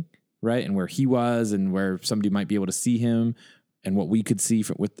hitting, right, and where he was, and where somebody might be able to see him. And what we could see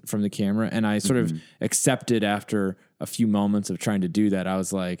from the camera. And I sort of accepted after a few moments of trying to do that. I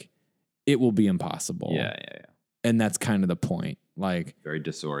was like, it will be impossible. Yeah. And that's kind of the point. Like, very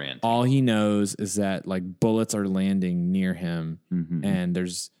disorienting. All he knows is that like bullets are landing near him and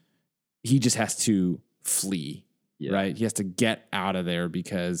he just has to flee, right? He has to get out of there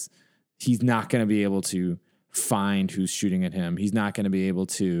because he's not going to be able to find who's shooting at him. He's not going to be able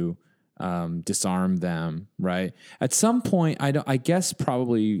to disarm them, right? At some point, I guess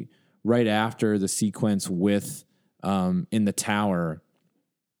probably right after the sequence with in the tower,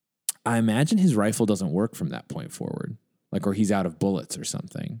 I imagine his rifle doesn't work from that point forward, like, or he's out of bullets or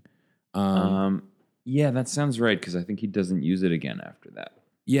something. Yeah, that sounds right, because I think he doesn't use it again after that.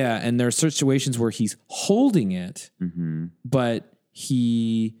 Yeah, and there are situations where he's holding it, but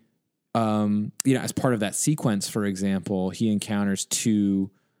he, as part of that sequence, for example, he encounters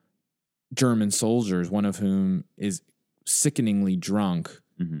two German soldiers, one of whom is sickeningly drunk,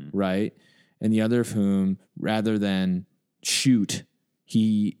 right? And the other of whom, rather than shoot,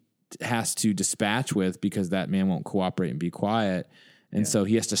 he has to dispatch with because that man won't cooperate and be quiet. And so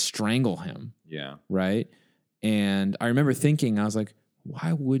he has to strangle him. Yeah. Right? And I remember thinking, I was like,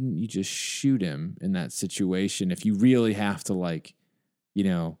 why wouldn't you just shoot him in that situation if you really have to, like,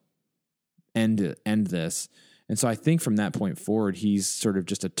 end this? And so I think from that point forward, he's sort of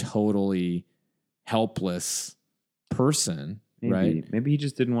just a totally helpless person, right? Maybe he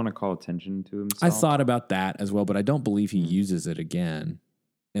just didn't want to call attention to himself. I thought about that as well, but I don't believe he uses it again.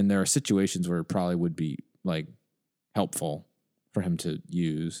 And there are situations where it probably would be like helpful for him to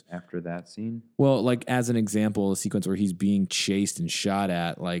use. After that scene? Like as an example, a sequence where he's being chased and shot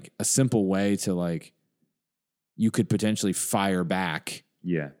at, like a simple way to like, you could potentially fire back.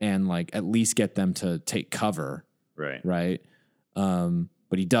 Yeah. And like at least get them to take cover. Right. Right.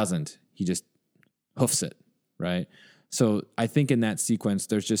 But he doesn't. He just hoofs it. Right. So I think in that sequence,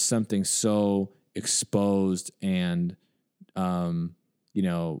 there's just something so exposed and,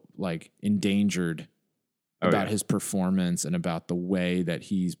 like endangered about his performance and about the way that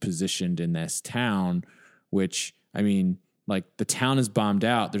he's positioned in this town, which, I mean, like the town is bombed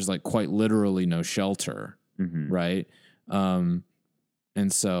out. There's like quite literally no shelter. Right. And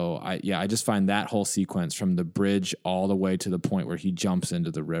so I just find that whole sequence from the bridge all the way to the point where he jumps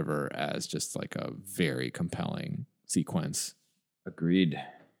into the river as just like a very compelling sequence. Agreed.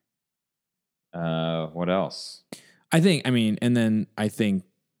 What else? And then I think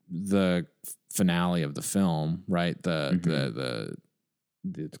the finale of the film, right? The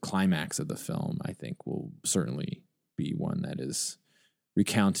climax of the film, I think will certainly be one that is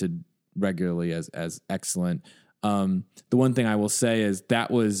recounted regularly as excellent. The one thing I will say is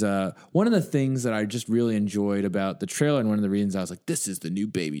that was one of the things that I just really enjoyed about the trailer, and one of the reasons I was like, "This is the new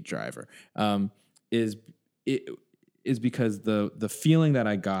Baby Driver," is because the feeling that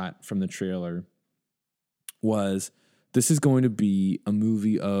I got from the trailer was this is going to be a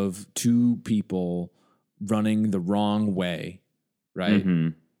movie of two people running the wrong way, right? Mm-hmm.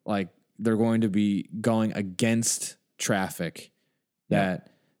 Like they're going to be going against traffic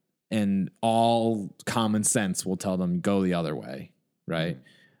and all common sense will tell them go the other way, right?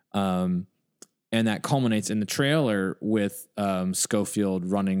 And that culminates in the trailer with Schofield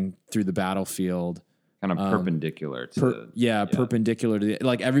running through the battlefield. Kind of perpendicular to perpendicular to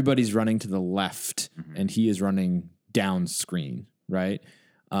like everybody's running to the left and he is running down screen, right?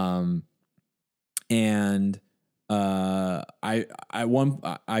 And I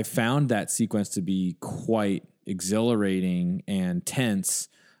found that sequence to be quite exhilarating and tense,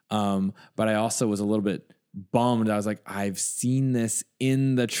 but I also was a little bit bummed. I was like, I've seen this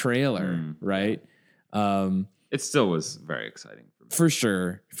in the trailer, right? It still was very exciting for me. For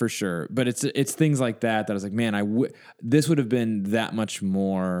sure. But it's things like that I was like, man, this would have been that much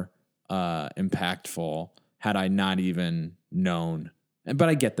more impactful had I not even known. But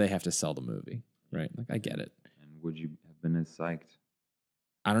I get they have to sell the movie, right? Like I get it. And would you have been as psyched?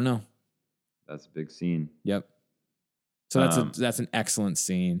 I don't know. That's a big scene. Yep. So that's an excellent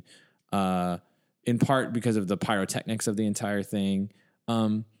scene, in part because of the pyrotechnics of the entire thing,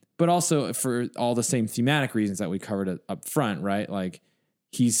 but also for all the same thematic reasons that we covered up front, right? Like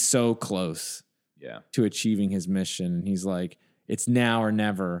he's so close to achieving his mission. And he's like, it's now or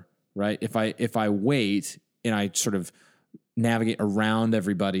never, right? If I wait and I sort of navigate around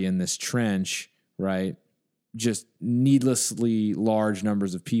everybody in this trench, right? Just needlessly large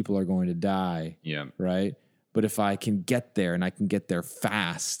numbers of people are going to die. Yeah. Right. But if I can get there and I can get there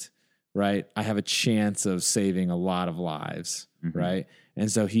fast, right, I have a chance of saving a lot of lives. Right. And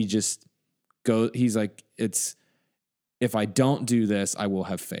so he's like, if I don't do this, I will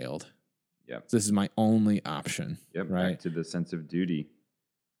have failed. Yeah. So this is my only option. Yep. Right. Back to the sense of duty.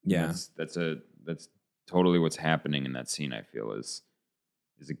 Yeah. That's totally what's happening in that scene. I feel is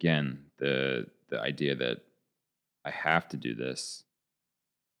again, the idea that I have to do this.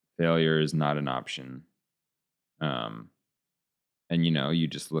 Failure is not an option. And you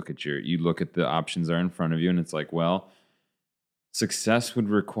just look at the options that are in front of you and it's like, well, success would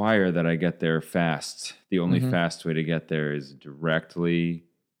require that I get there fast. The only fast way to get there is directly,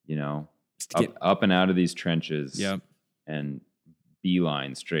 up and out of these trenches and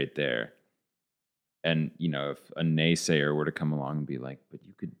beeline straight there. And, if a naysayer were to come along and be like, but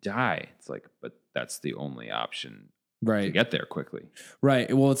you could die. It's like, but that's the only option to get there quickly.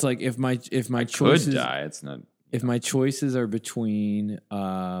 Right. Well, it's like if my choices could die, it's not. If my choices are between,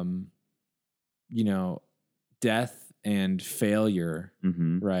 death and failure,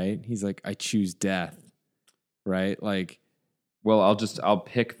 right? He's like, I choose death, right? Like, well, I'll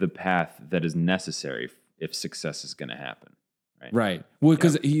pick the path that is necessary if success is going to happen. Right. Well,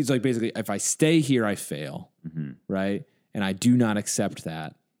 because he's like, basically, if I stay here, I fail, right? And I do not accept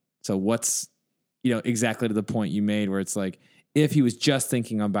that. So what's, exactly to the point you made where it's like, if he was just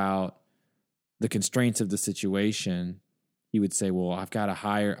thinking about the constraints of the situation, he would say, well, I've got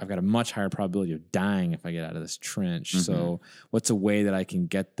a much higher probability of dying if I get out of this trench. So what's a way that I can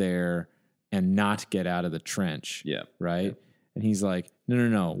get there and not get out of the trench? Yeah. Right. Yeah. And he's like,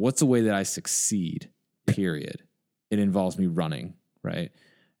 no. What's a way that I succeed? Period. It involves me running. Right.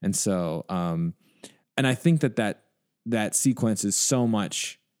 And so, and I think that sequence is so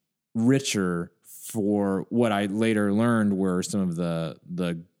much richer for what I later learned were some of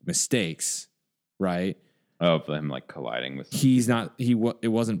the mistakes. Right. Of him like colliding with. It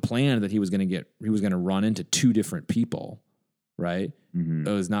wasn't planned that he was going to run into two different people. Right. It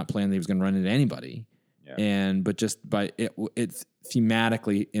was not planned that he was going to run into anybody. Yeah. But just by it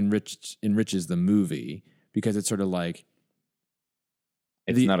thematically enriches the movie because it's sort of like.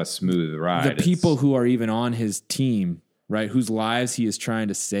 It's not a smooth ride. The people who are even on his team, right, whose lives he is trying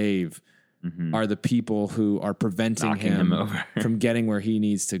to save are the people who are preventing him over. From getting where he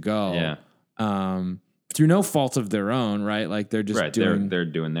needs to go. Yeah. Through no fault of their own, right? Like they're just doing they're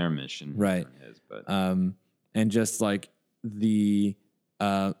doing their mission, right? And just like the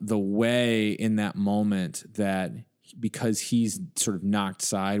way in that moment that because he's sort of knocked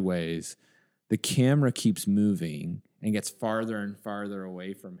sideways, the camera keeps moving and gets farther and farther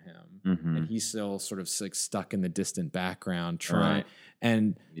away from him, and he's still sort of like stuck in the distant background, trying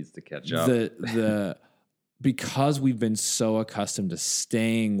and needs to catch up. Because we've been so accustomed to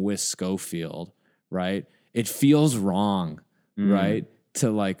staying with Schofield, right? It feels wrong, right,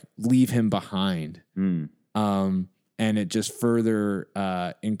 to like leave him behind, and it just further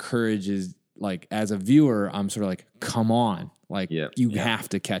encourages. Like as a viewer, I'm sort of like, come on, like you have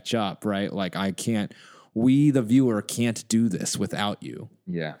to catch up, right? Like I can't. We, the viewer, can't do this without you.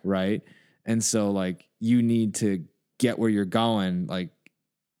 Yeah. Right. And so like you need to get where you're going, like,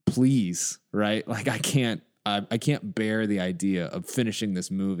 please, right? Like I can't bear the idea of finishing this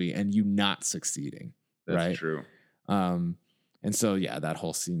movie and you not succeeding. That's right? true. And so yeah, that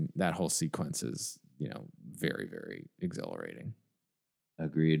whole sequence is, you know, very, very exhilarating.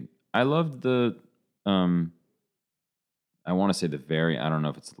 Agreed. I loved the I want to say I don't know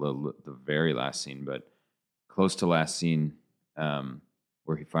if it's the very last scene, but close to last scene,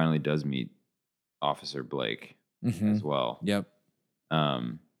 where he finally does meet Officer Blake as well. Yep.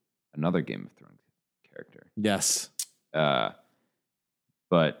 Another Game of Thrones character. Yes.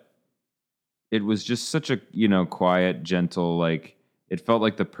 But it was just such a, you know, quiet, gentle, like it felt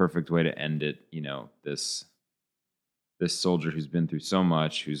like the perfect way to end it. You know, this soldier who's been through so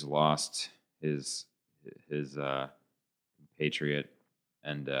much, who's lost his compatriot,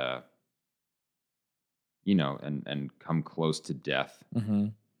 and you know, and come close to death,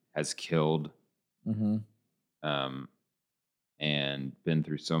 has killed, and been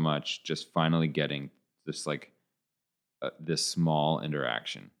through so much, just finally getting this like this small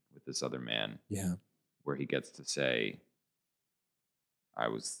interaction with this other man, where he gets to say, I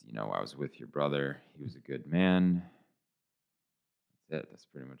was with your brother. He was a good man. That's it. That's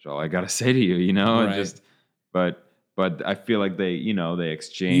pretty much all I got to say to you, you know? Right. And just, but I feel like they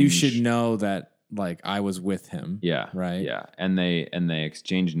exchange. You should know that, like, I was with him. Yeah. Right. Yeah. And they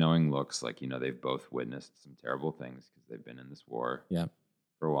exchange knowing looks, like, you know, they've both witnessed some terrible things because they've been in this war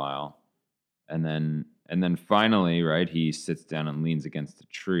for a while. And then finally, right, he sits down and leans against a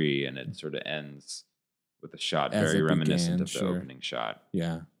tree, and it sort of ends with a shot very reminiscent of the opening shot.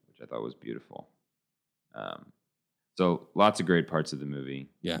 Yeah. Which I thought was beautiful. So lots of great parts of the movie.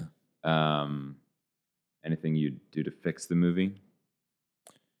 Yeah. Anything you'd do to fix the movie?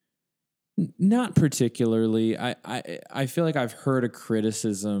 Not particularly. I feel like I've heard a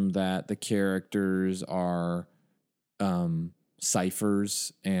criticism that the characters are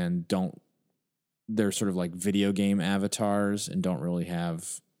ciphers and they're sort of like video game avatars and don't really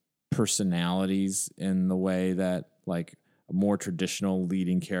have personalities in the way that like a more traditional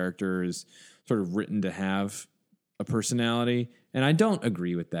leading character is sort of written to have a personality. And I don't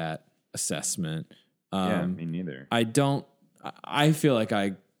agree with that assessment. Yeah, me neither. I feel like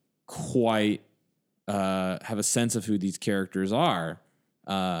I quite have a sense of who these characters are,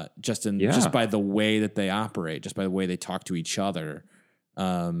 just by the way that they operate, just by the way they talk to each other.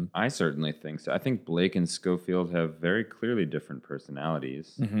 I certainly think so. I think Blake and Schofield have very clearly different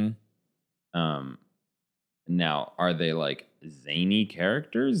personalities. Now, are they like zany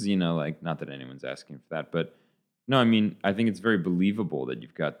characters? You know, like, not that anyone's asking for that, but no, I mean, I think it's very believable that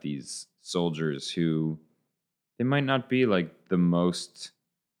you've got these soldiers who they might not be like the most,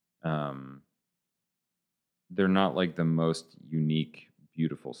 they're not like the most unique,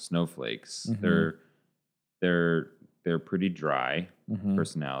 beautiful snowflakes. They're pretty dry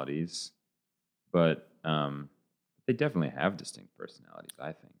personalities, but they definitely have distinct personalities,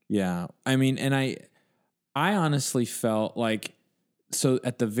 I think. Yeah. I mean, and I honestly felt like, so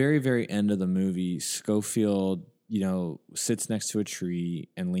at the very, very end of the movie, Schofield, you know, sits next to a tree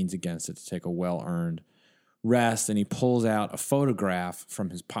and leans against it to take a well-earned rest, and he pulls out a photograph from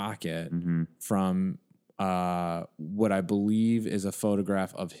his pocket from what I believe is a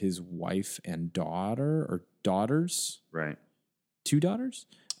photograph of his wife and daughter, or daughters. Right. 2 daughters?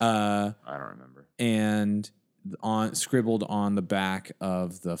 I don't remember. And scribbled on the back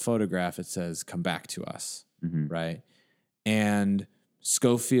of the photograph, it says, "Come back to us." Right. And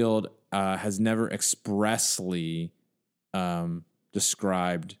Schofield has never expressly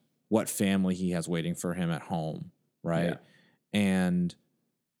described what family he has waiting for him at home. Right. Yeah. And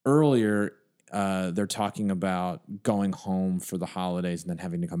earlier, they're talking about going home for the holidays and then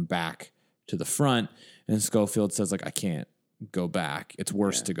having to come back to the front. And Schofield says, like, I can't go back. It's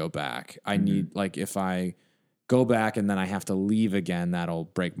worse to go back. I need, like, if I go back and then I have to leave again, that'll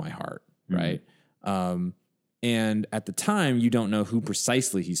break my heart. Right. And at the time, you don't know who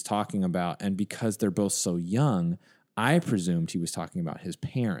precisely he's talking about. And because they're both so young, I presumed he was talking about his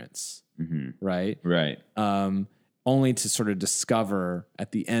parents. Right. Right. Only to sort of discover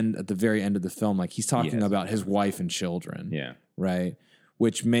at the very end of the film, like, he's talking about his wife and children. Yeah. Right.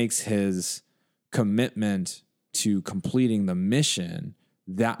 Which makes his commitment to completing the mission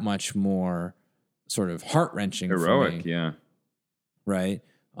that much more sort of heart-wrenching. Heroic. For me. Yeah. Right.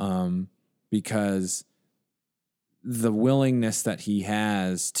 Because the willingness that he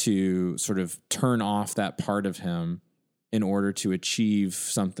has to sort of turn off that part of him in order to achieve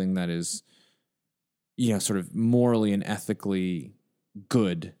something that is, you know, sort of morally and ethically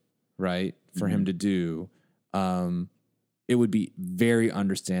good, right, for him to do, it would be very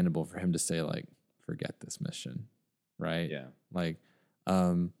understandable for him to say, like, forget this mission, right? Yeah. Like,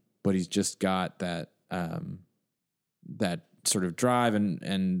 but he's just got that that sort of drive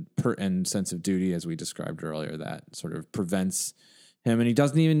and sense of duty, as we described earlier, that sort of prevents him, and he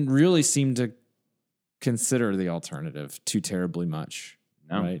doesn't even really seem to consider the alternative too terribly much.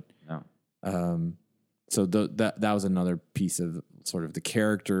 No, right? No. So that was another piece of sort of the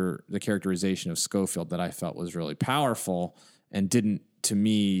characterization of Schofield that I felt was really powerful and didn't, to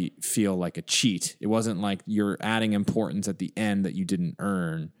me, feel like a cheat. It wasn't like you're adding importance at the end that you didn't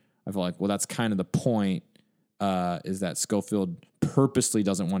earn. I feel like, well, that's kind of the point, is that Schofield purposely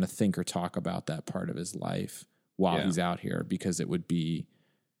doesn't want to think or talk about that part of his life while he's out here, because it would be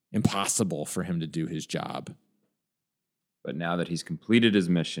impossible for him to do his job. But now that he's completed his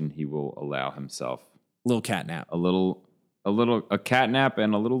mission, he will allow himself little cat nap, a cat nap,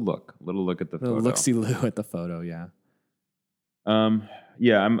 and a little look at the photo. Look-see-loo at the photo. Yeah.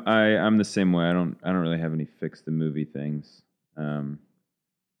 Yeah, I'm the same way. I don't really have any fix the movie things.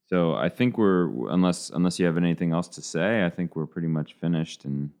 So I think unless you have anything else to say, I think we're pretty much finished,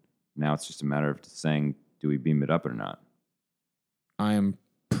 and now it's just a matter of saying, do we beam it up or not? I am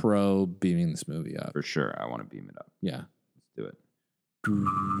pro beaming this movie up. For sure. I want to beam it up. Yeah. Let's do it.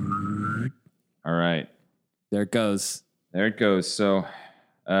 All right. There it goes. So,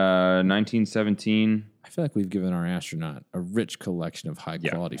 1917. I feel like we've given our astronaut a rich collection of high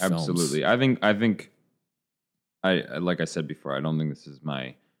quality films. Absolutely. I think like I said before, I don't think this is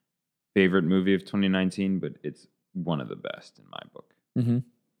my favorite movie of 2019, but it's one of the best in my book. Mm-hmm.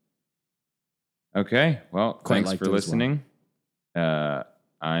 Okay. Well, thanks for listening. Well.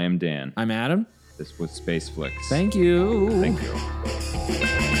 I am Dan. I'm Adam. This was Space Flicks. Thank you. Thank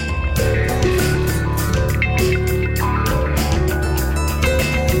you.